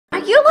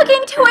you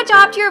looking to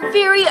adopt your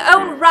very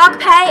own rock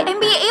pet and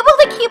be able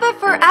to keep it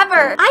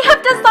forever? I have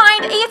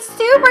designed a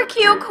super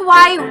cute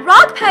kawaii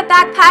rock pet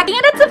backpack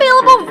and it's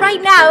available right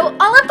now.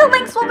 All of the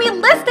links will be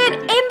listed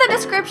in the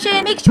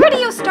description. Make sure to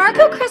use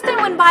STARCODE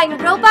KRYSTIN when buying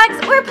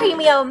Robux or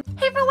Premium.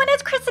 Hey everyone,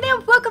 it's Krystin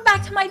and welcome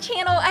back to my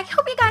channel. I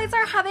hope you guys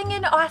are having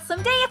an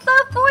awesome day. So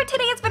for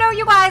today's video,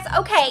 you guys,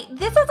 okay,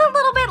 this is a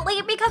little bit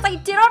late because I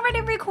did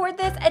already record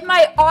this and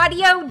my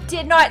audio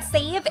did not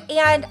save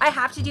and I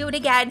have to do it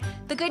again.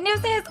 The good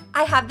news is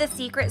I have the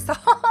secret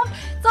solved.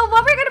 So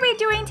what we're going to be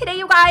doing today,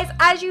 you guys,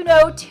 as you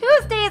know,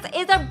 Tuesdays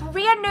is a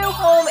brand new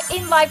home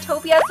in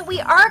LIVETOPIA. So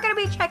we are going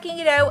to be checking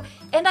it out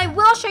and I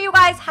will show you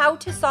guys how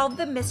to solve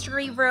the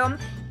mystery room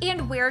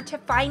and where to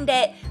find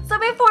it. So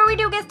before we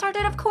do get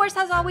started, of course,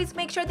 as always,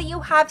 make sure that you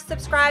have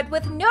subscribed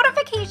with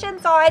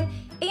notifications on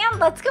and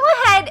let's go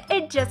ahead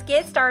and just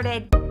get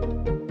started.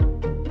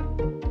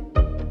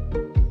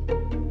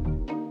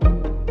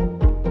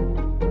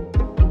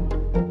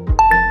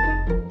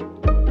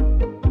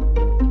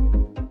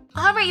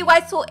 Alright you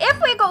guys, so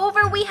if we go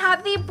over, we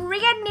have the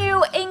brand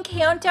new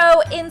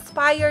ENCANTO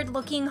inspired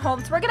looking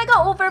home. So we're gonna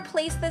go over,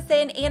 place this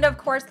in, and of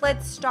course,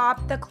 let's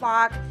stop the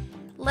clock.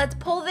 Let's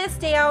pull this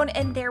down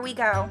and there we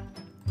go.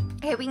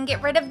 Okay, we can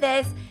get rid of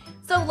this.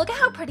 So look at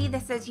how pretty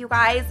this is, you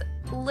guys.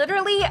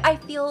 Literally, I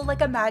feel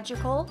like a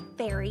magical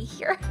fairy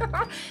here.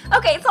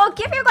 Okay, so I'll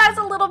give you guys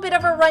a little bit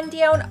of a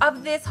rundown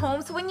of this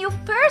home. So when you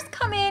first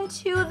come in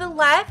to the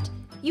left,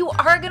 you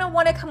are gonna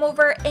wanna come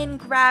over and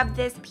grab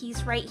this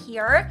piece right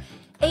here.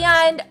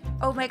 And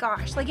oh my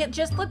gosh, like it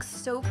just looks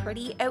so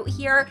pretty out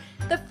here.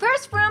 The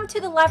first room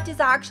to the left is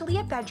actually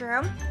a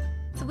bedroom.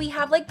 So we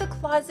have like the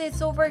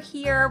closets over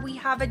here. We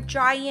have a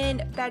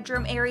giant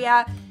bedroom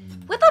area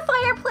with a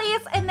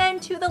fireplace, and then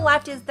to the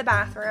left is the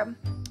bathroom.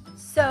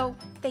 So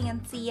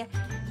fancy.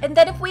 And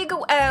then if we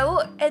go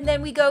out and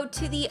then we go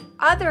to the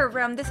other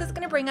room, this is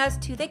gonna bring us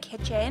to the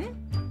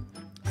kitchen.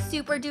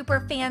 Super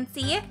duper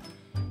fancy.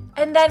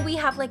 And then we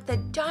have like the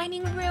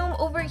dining room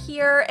over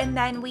here, and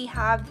then we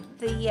have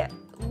the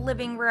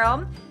living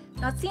room.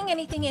 Not seeing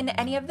anything in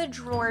any of the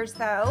drawers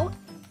though.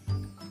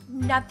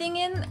 Nothing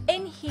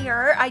in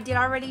here. I did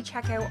already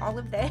check out all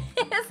of this.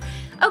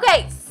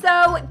 Okay,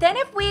 so then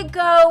if we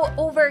go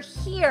over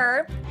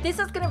here, this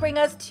is going to bring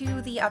us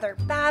to the other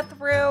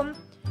bathroom.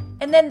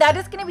 And then that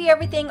is going to be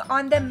everything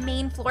on the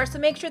main floor. So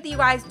make sure that you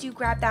guys do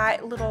grab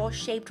that little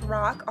shaped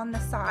rock on the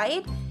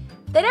side.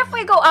 Then if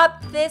we go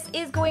up, this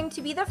is going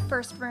to be the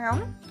first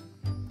room.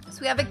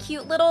 So we have a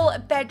cute little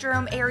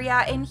bedroom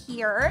area in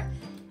here.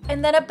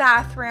 And then a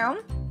bathroom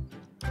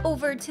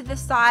over to the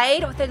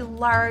side with a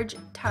large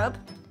tub.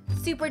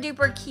 Super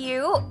duper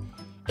cute.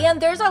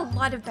 And there's a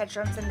lot of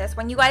bedrooms in this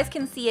one. You guys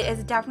can see it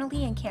is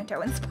definitely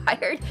ENCANTO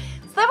inspired.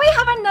 So then we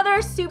have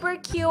another super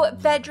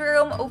cute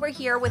bedroom over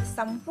here with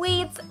some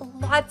weights,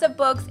 lots of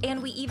books,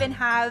 and we even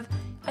have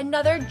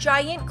another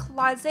giant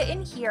closet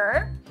in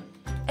here.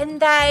 And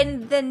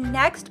then the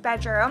next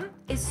bedroom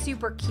is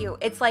super cute.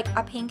 It's like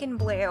a pink and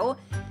blue,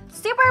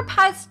 super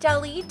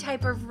pastel-y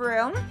type of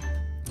room.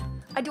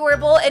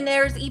 Adorable. And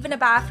there's even a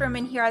bathroom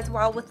in here as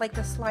well with like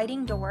the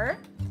sliding door.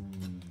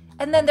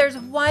 And then there's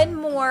one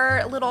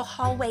more little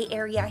hallway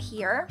area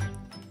here.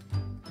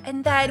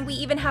 And then we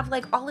even have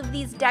like all of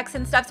these decks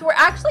and stuff. So we're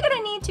actually going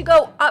to need to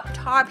go up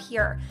top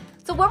here.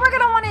 So what we're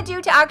going to want to do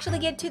to actually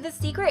get to the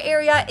secret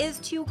area is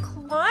to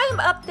climb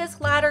up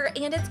this ladder,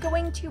 and it's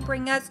going to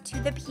bring us to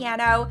the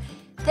piano.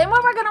 Then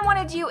what we're going to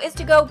want to do is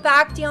to go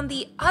back down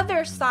the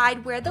other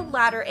side where the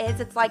ladder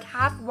is. It's like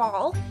half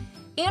wall.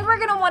 And we're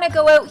going to want to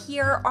go out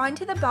here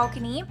onto the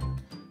balcony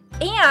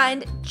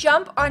and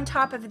jump on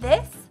top of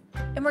this.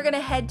 And we're going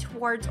to head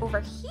towards over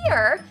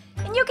here.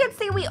 And you can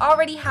see we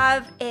already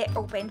have it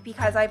opened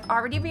because I've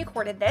already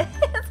recorded this.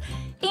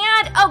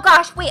 And oh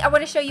gosh, wait, I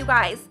want to show you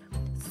guys.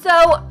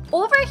 So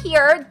over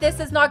here, this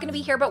is not going to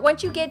be here, but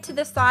once you get to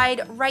the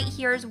side, right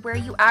here is where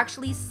you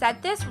actually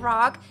set this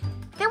rock.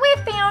 Then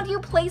we found you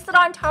place it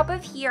on top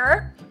of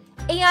here.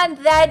 And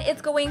then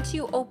it's going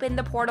to open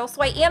the portal.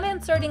 So I am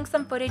inserting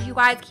some footage you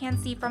guys can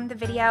see from the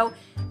video.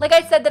 Like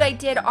I said that I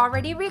did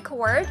already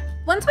record.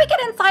 Once we get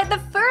inside, the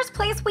first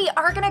place we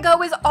are going to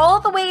go is all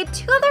the way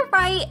to the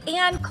right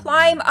and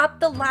climb up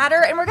the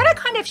ladder. And we're going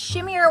to kind of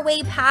shimmy our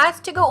way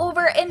past to go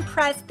over and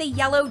press the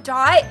yellow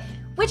dot,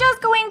 which is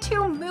going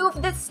to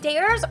move the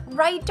stairs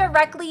right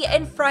directly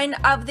in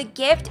front of the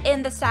gift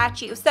in the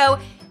statue. So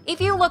if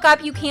you look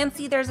up, you can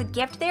see there's a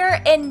gift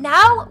there. And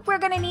now we're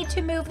going to need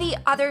to move the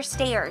other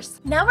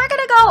stairs. Now we're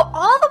going to go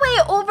all the way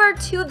over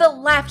to the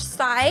left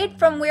side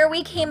from where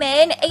we came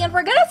in. And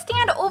we're going to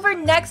stand over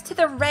next to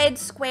the red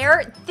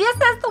square. This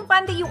is the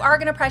one that you are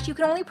going to press. You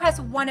can only press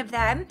one of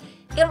them.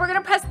 And we're going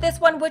to press this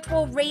one, which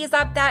will raise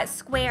up that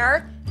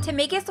square to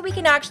make it so we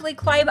can actually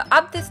climb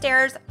up the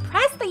stairs.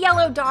 Press the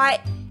yellow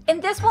dot.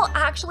 And this will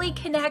actually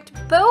connect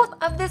both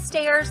of the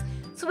stairs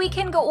so we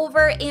can go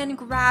over and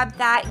grab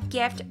that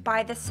gift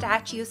by the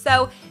statue.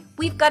 So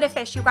we've got a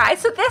fish, you guys.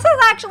 So this is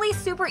actually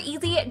super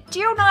easy.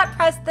 Do not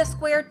press the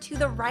square to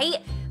the right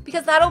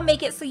because that'll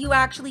make it so you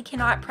actually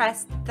cannot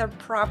press the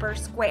proper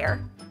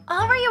square.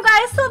 Alright, you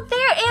guys, so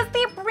there is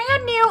the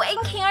brand new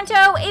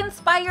Encanto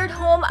inspired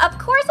home. Of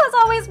course, as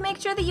always, make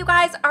sure that you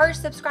guys are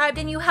subscribed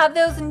and you have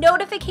those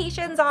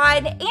notifications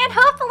on. And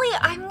hopefully,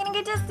 I'm gonna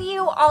get to see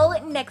you all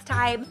next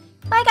time.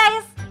 Bye,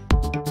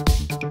 guys!